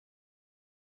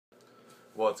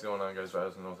What's going on, guys?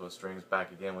 Rise Northwest Strings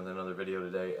back again with another video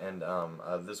today, and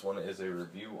this one is a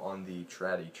review on the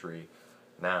Traditree.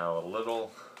 Now, a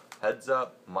little heads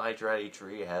up, my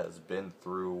Traditree has been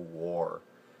through war.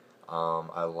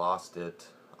 I lost it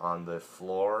on the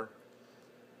floor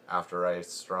after I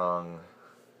strung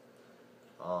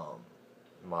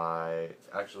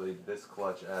actually this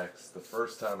Clutch X. The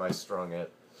first time I strung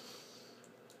it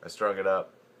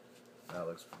up. That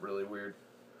looks really weird.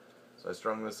 So I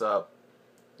strung this up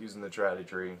using the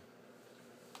Traditree,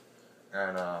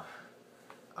 and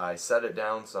I set it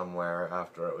down somewhere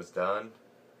after it was done,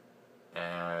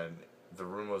 and the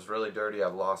room was really dirty. I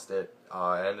lost it.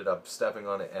 I ended up stepping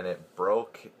on it, and it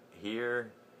broke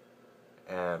here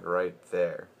and right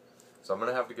there. So I'm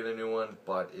gonna have to get a new one,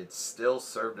 but it still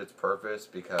served its purpose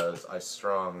because I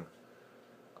strung.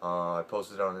 I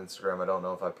posted it on Instagram. I don't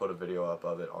know if I put a video up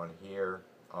of it on here.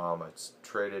 I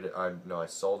traded it. I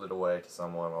sold it away to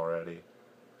someone already.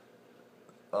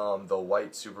 The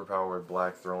white superpowered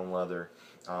black throne leather.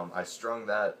 I strung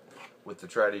that with the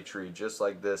Traditree just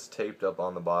like this, taped up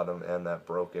on the bottom and that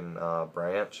broken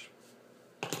branch.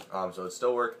 So it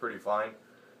still worked pretty fine.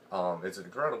 It's an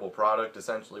incredible product.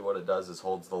 Essentially what it does is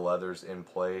holds the leathers in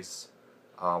place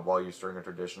while you string a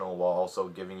traditional, while also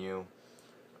giving you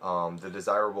the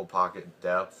desirable pocket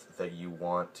depth that you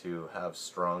want to have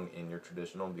strung in your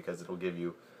traditional, because it'll give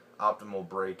you optimal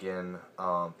break-in.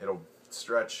 It'll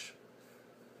stretch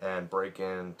and break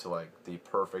into like the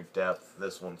perfect depth.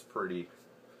 This one's pretty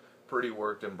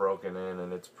worked and broken in,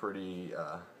 and it's pretty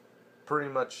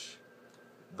much,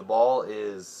 the ball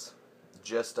is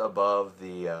just above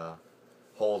the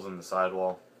holes in the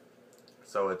sidewall,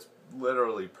 so it's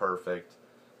literally perfect.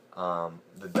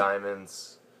 The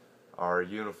diamonds are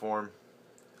uniform.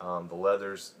 The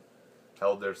leathers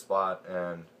held their spot,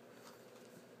 and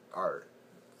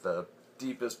the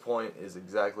deepest point is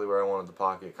exactly where I wanted the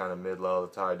pocket, kind of mid-low.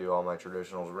 That's how I do all my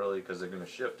traditionals, really, because they're going to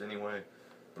shift anyway,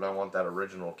 but I want that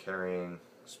original carrying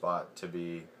spot to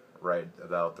be right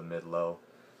about the mid-low.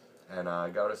 And I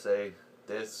gotta say,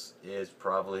 this is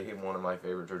probably one of my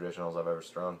favorite traditionals I've ever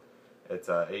strung. It's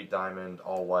 8 diamond,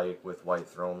 all white with white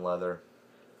throne leather.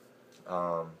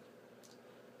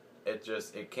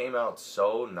 It came out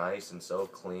so nice and so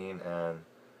clean, and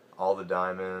all the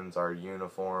diamonds are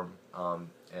uniform,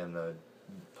 and the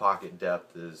pocket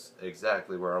depth is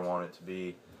exactly where I want it to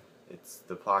be.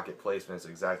 The pocket placement is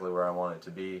exactly where I want it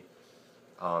to be.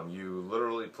 You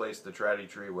literally place the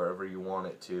Traditree wherever you want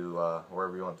it to,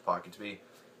 wherever you want the pocket to be,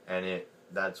 and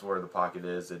that's where the pocket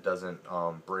is. It doesn't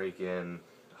break in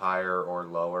higher or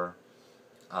lower.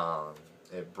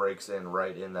 It breaks in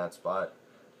right in that spot.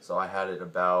 So I had it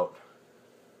about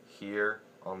here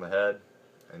on the head,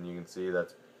 and you can see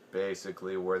that's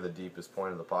basically where the deepest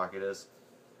point of the pocket is.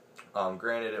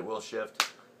 Granted, it will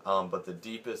shift, but the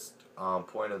deepest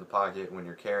point of the pocket when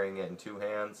you're carrying it in 2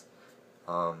 hands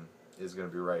is going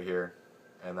to be right here,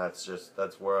 and that's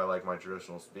where I like my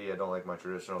traditionals to be. I don't like my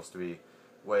traditionals to be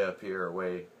way up here or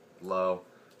way low.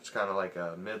 It's kind of like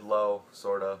a mid-low,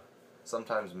 sort of,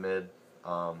 sometimes mid,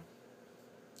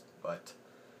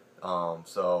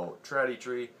 so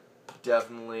Traditree,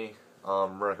 definitely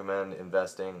recommend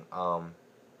investing.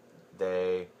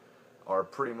 They are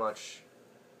pretty much,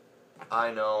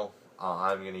 I know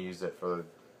I'm going to use it for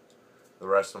the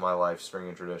rest of my life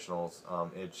stringing traditionals.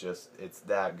 It's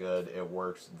that good. It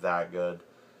works that good.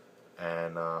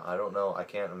 And I don't know, I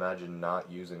can't imagine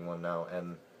not using one now.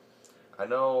 And I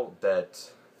know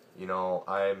that,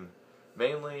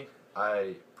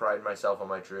 I pride myself on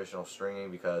my traditional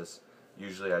stringing because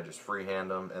usually I just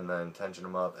freehand them and then tension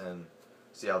them up and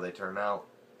see how they turn out.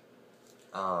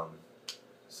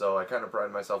 So I kind of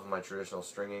pride myself on my traditional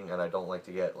stringing, and I don't like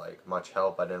to get like much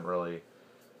help. I didn't really,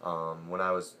 when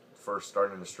I was first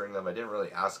starting to string them, I didn't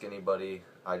really ask anybody.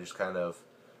 I just kind of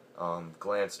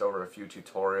glanced over a few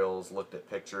tutorials, looked at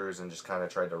pictures, and just kind of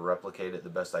tried to replicate it the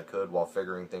best I could while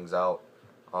figuring things out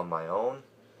on my own.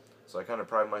 So I kind of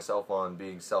pride myself on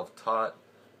being self-taught,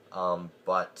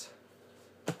 but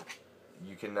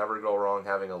you can never go wrong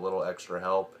having a little extra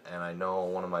help. And I know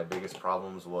one of my biggest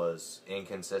problems was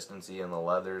inconsistency in the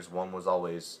leathers. One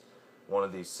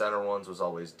of these center ones was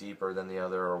always deeper than the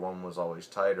other, or one was always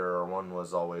tighter, or one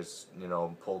was always,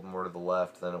 pulled more to the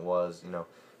left than it was,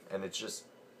 and it's just,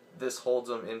 this holds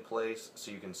them in place so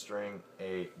you can string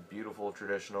a beautiful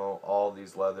traditional. All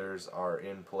these leathers are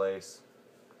in place,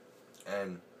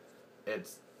 and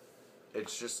it's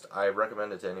just, I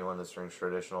recommend it to anyone that strings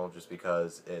traditional, just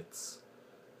because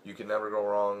you can never go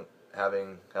wrong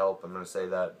having help. I'm going to say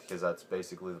that because that's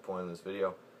basically the point of this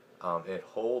video. It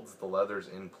holds the leathers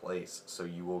in place, so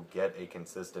you will get a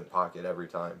consistent pocket every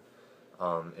time.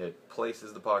 It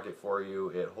places the pocket for you,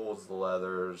 it holds the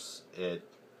leathers, it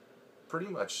pretty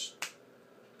much,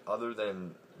 other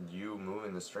than you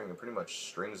moving the string, it pretty much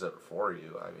strings it for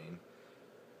you. I mean,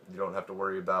 you don't have to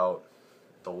worry about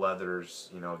the leathers,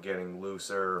 you know, getting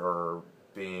looser or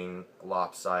being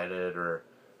lopsided or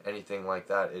anything like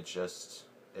that.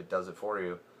 It does it for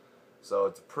you. So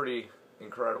it's a pretty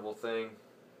incredible thing.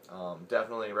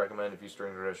 Definitely recommend, if you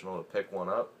string traditional, to pick one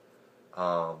up.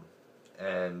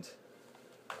 And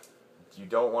you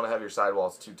don't want to have your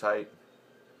sidewalls too tight,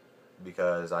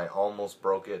 because I almost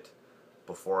broke it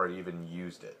before I even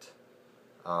used it.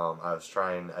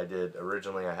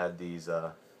 Originally I had these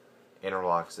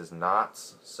interlocks as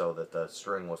knots so that the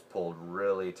string was pulled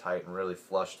really tight and really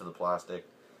flush to the plastic,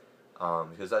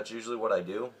 because that's usually what I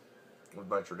do with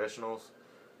my traditionals.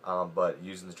 But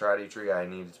using the Traditree, I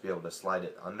needed to be able to slide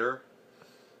it under,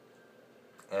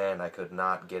 and I could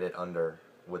not get it under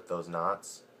with those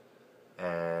knots.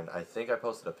 And I think I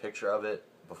posted a picture of it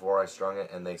before I strung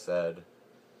it, and they said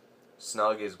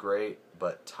snug is great,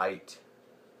 but tight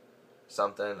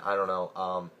something, I don't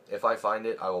know. If I find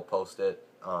it, I will post it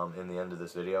in the end of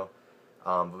this video.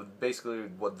 But basically,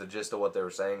 what the gist of what they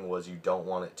were saying was, you don't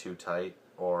want it too tight,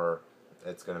 or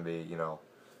it's going to be, you know,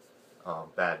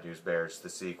 Bad News Bears, the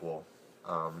sequel.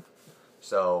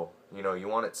 So, you know, you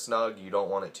want it snug, you don't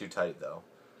want it too tight, though.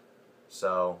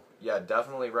 So, yeah,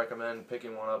 definitely recommend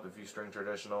picking one up if you string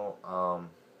traditional.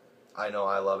 I know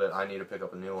I love it. I need to pick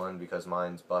up a new one because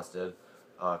mine's busted.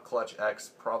 Clutch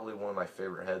X, probably one of my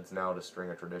favorite heads now to string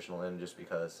a traditional in, just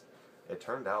because it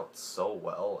turned out so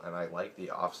well, and I like the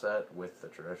offset with the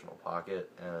traditional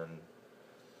pocket, and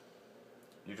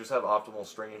you just have optimal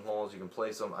stringing holes. You can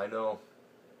place them. I know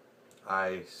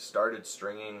I started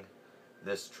stringing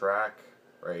this track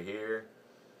right here,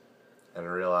 and I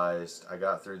realized I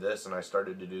got through this, and I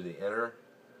started to do the inner,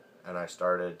 and I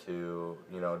started to,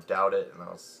 you know, doubt it, and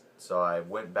so I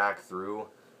went back through,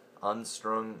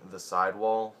 unstrung the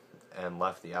sidewall, and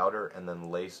left the outer, and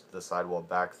then laced the sidewall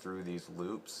back through these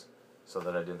loops, so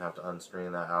that I didn't have to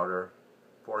unstring that outer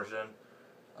portion.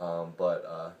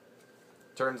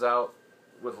 Turns out,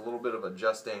 with a little bit of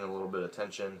adjusting and a little bit of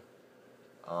tension,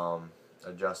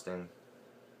 adjusting,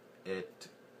 it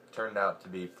turned out to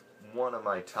be one of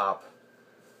my top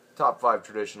 5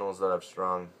 traditionals that I've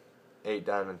strung. 8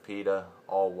 diamond pita,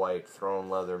 all white, throne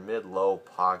leather, mid-low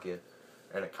pocket,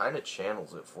 and it kind of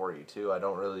channels it for you too. I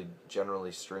don't really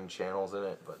generally string channels in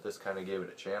it, but this kind of gave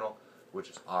it a channel,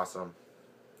 which is awesome.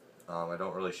 I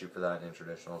don't really shoot for that in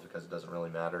traditionals because it doesn't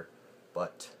really matter,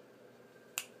 but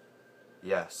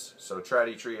yes. So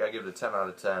Traditree, I give it a 10 out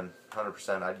of 10,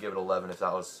 100%. I'd give it 11 if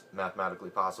that was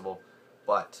mathematically possible,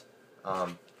 but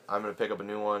I'm going to pick up a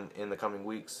new one in the coming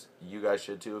weeks. You guys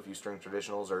should too if you string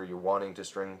traditionals, or you're wanting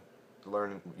to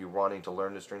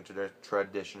learn to string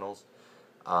traditionals,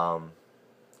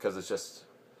 because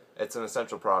it's an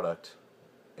essential product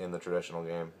in the traditional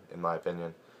game, in my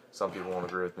opinion. Some people won't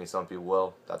agree with me, some people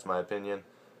will. That's my opinion.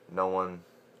 No one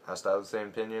has to have the same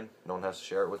opinion. No one has to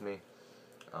share it with me.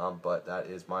 But that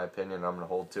is my opinion, and I'm going to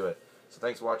hold to it. So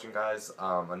thanks for watching, guys.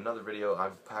 Another video.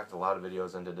 I've packed a lot of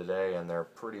videos into today, and they're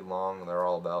pretty long. They're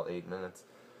all about 8 minutes.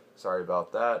 Sorry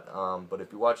about that. But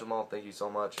if you watch them all, thank you so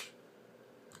much.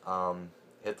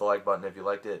 Hit the like button if you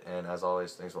liked it, and as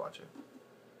always, thanks for watching.